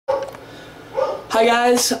Hi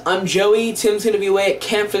guys, I'm Joey. Tim's going to be away at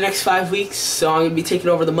camp for the next 5 weeks, so I'm going to be taking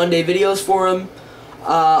over the Monday videos for him.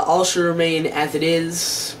 All should remain as it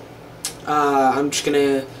is. I'm just going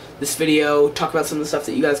to, this video, talk about some of the stuff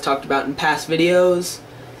that you guys talked about in past videos,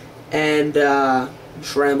 and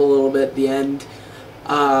just ramble a little bit at the end.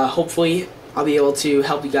 Hopefully, I'll be able to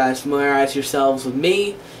help you guys familiarize yourselves with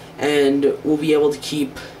me, and we'll be able to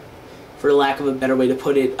keep, for lack of a better way to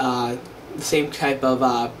put it, the same type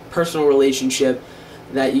of personal relationship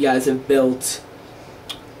that you guys have built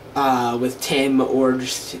with Tim or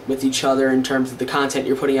just with each other in terms of the content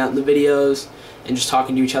you're putting out in the videos and just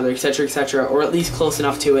talking to each other, etc., or at least close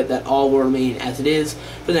enough to it that all will remain as it is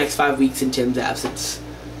for the next 5 weeks in Tim's absence.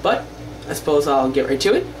 But I suppose I'll get right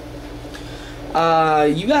to it.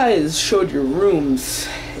 You guys showed your rooms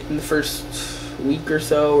in the first week or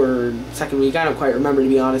so, or second week, I don't quite remember, to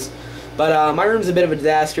be honest. But my room's a bit of a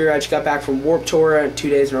disaster. I just got back from Warped Tour 2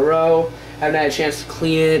 days in a row. Haven't had a chance to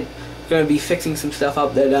clean it. Going to be fixing some stuff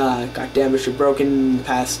up that got damaged or broken in the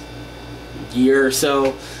past year or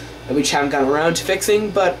so that we just haven't gotten around to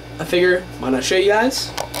fixing. But I figure, why not show you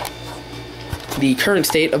guys the current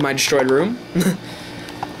state of my destroyed room.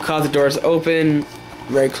 Closet doors open,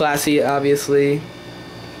 very classy, obviously.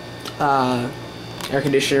 Air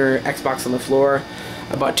conditioner, Xbox on the floor.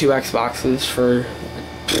 I bought 2 Xboxes for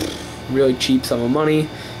really cheap sum of money.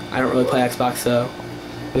 I don't really play Xbox, so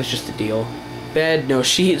it was just a deal. Bed, no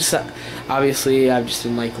sheets. Obviously, I've just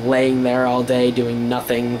been like laying there all day doing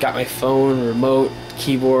nothing. Got my phone, remote,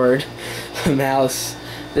 keyboard, mouse.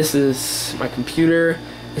 This is my computer.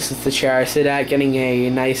 This is the chair I sit at. Getting a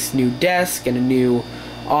nice new desk and a new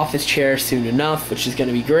office chair soon enough, which is going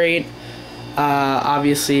to be great.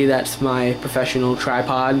 Obviously, that's my professional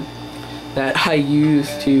tripod that I use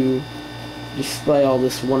to display all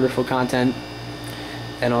this wonderful content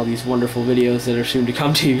and all these wonderful videos that are soon to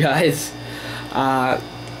come to you guys.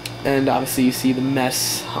 And obviously you see the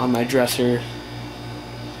mess on my dresser.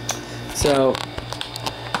 So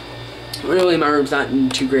really my room's not in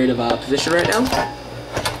too great of a position right now.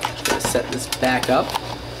 Just gonna set this back up.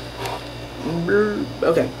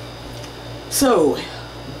 Okay. So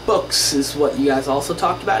books is what you guys also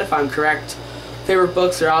talked about, if I'm correct. Favorite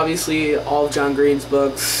books are obviously all of John Green's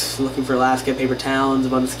books. Looking for Alaska, Paper Towns,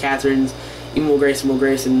 Abundance of Catherine's, even Will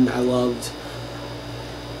Grayson, I loved.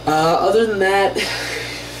 Other than that,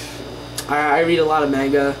 I read a lot of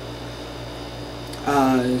manga,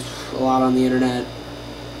 a lot on the internet,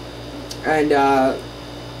 and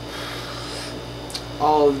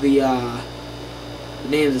all of the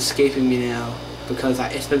names escaping me now because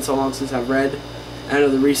it's been so long since I've read. I know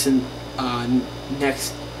the recent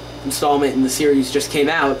next installment in the series just came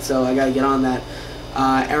out, so I gotta get on that.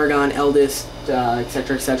 Aragon, Eldest,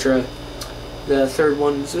 etc. The third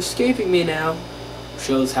one's escaping me now.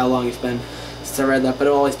 Shows how long it's been since I read that, but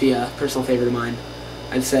it'll always be a personal favorite of mine,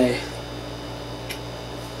 I'd say.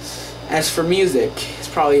 As for music, it's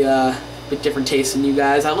probably a bit different taste than you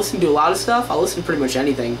guys. I listen to a lot of stuff. I'll listen to pretty much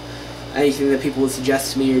anything that people would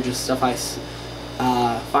suggest to me, or just stuff I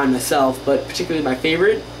find myself. But particularly my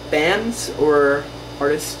favorite bands or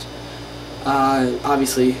artists,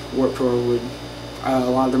 obviously Warped Tour would, a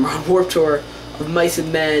lot of them are on Warped Tour, of Mice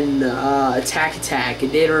and Men, Attack, A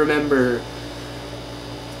Day to Remember,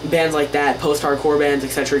 bands like that, post-hardcore bands,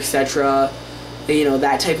 etc., you know,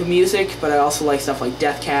 that type of music. But I also like stuff like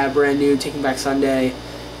Death Cab, Brand New, Taking Back Sunday,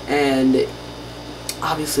 and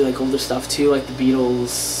obviously like older stuff too, like the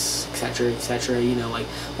Beatles, etc., you know, like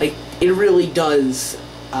it really does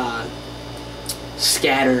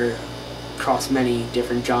scatter across many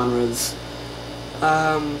different genres.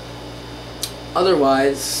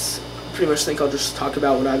 Otherwise, I pretty much think I'll just talk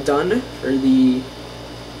about what I've done for the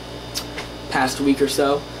past week or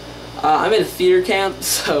so. I'm in a theater camp,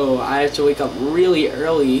 so I have to wake up really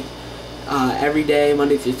early every day,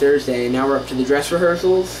 Monday through Thursday, and now we're up to the dress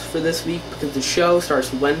rehearsals for this week because the show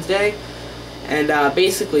starts Wednesday. And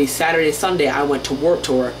basically, Saturday, Sunday, I went to Warped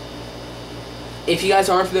Tour. If you guys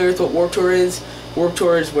aren't familiar with what Warped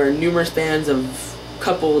Tour is where numerous bands of a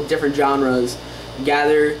couple different genres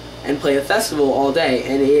gather and play a festival all day,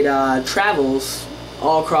 and it travels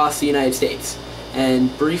all across the United States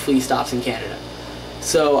and briefly stops in Canada.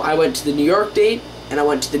 So I went to the New York date, and I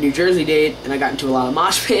went to the New Jersey date, and I got into a lot of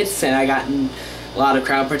mosh pits, and I got in a lot of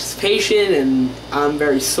crowd participation, and I'm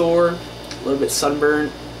very sore, a little bit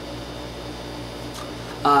sunburned.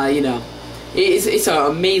 You know, it's an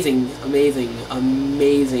amazing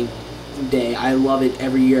day. I love it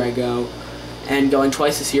every year I go, and going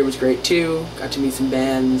twice this year was great too. Got to meet some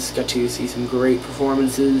bands, got to see some great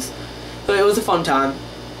performances, so it was a fun time.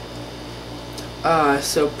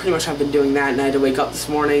 So pretty much I've been doing that, and I had to wake up this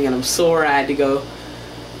morning and I'm sore. I had to go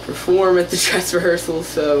perform at the dress rehearsal,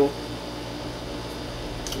 so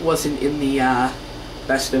wasn't in the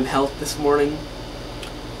best of health this morning.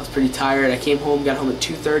 I was pretty tired. I came home, got home at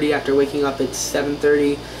 2:30 after waking up at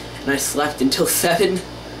 7:30, and I slept until 7.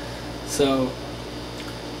 So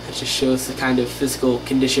that just shows the kind of physical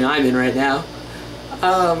condition I'm in right now.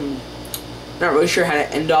 Not really sure how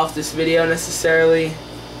to end off this video necessarily,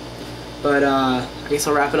 but I guess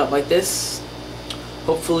I'll wrap it up like this.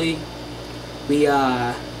 Hopefully we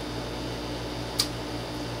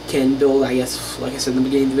can build, I guess, like I said in the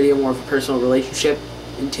beginning of the video, more of a personal relationship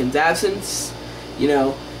in Tim's absence. You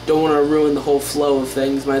know, don't want to ruin the whole flow of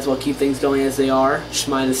things. Might as well keep things going as they are, just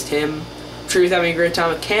minus Tim. I'm sure he's having a great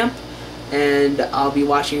time at camp, and I'll be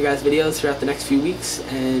watching your guys' videos throughout the next few weeks,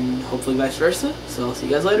 and hopefully vice versa. So I'll see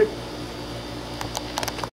you guys later.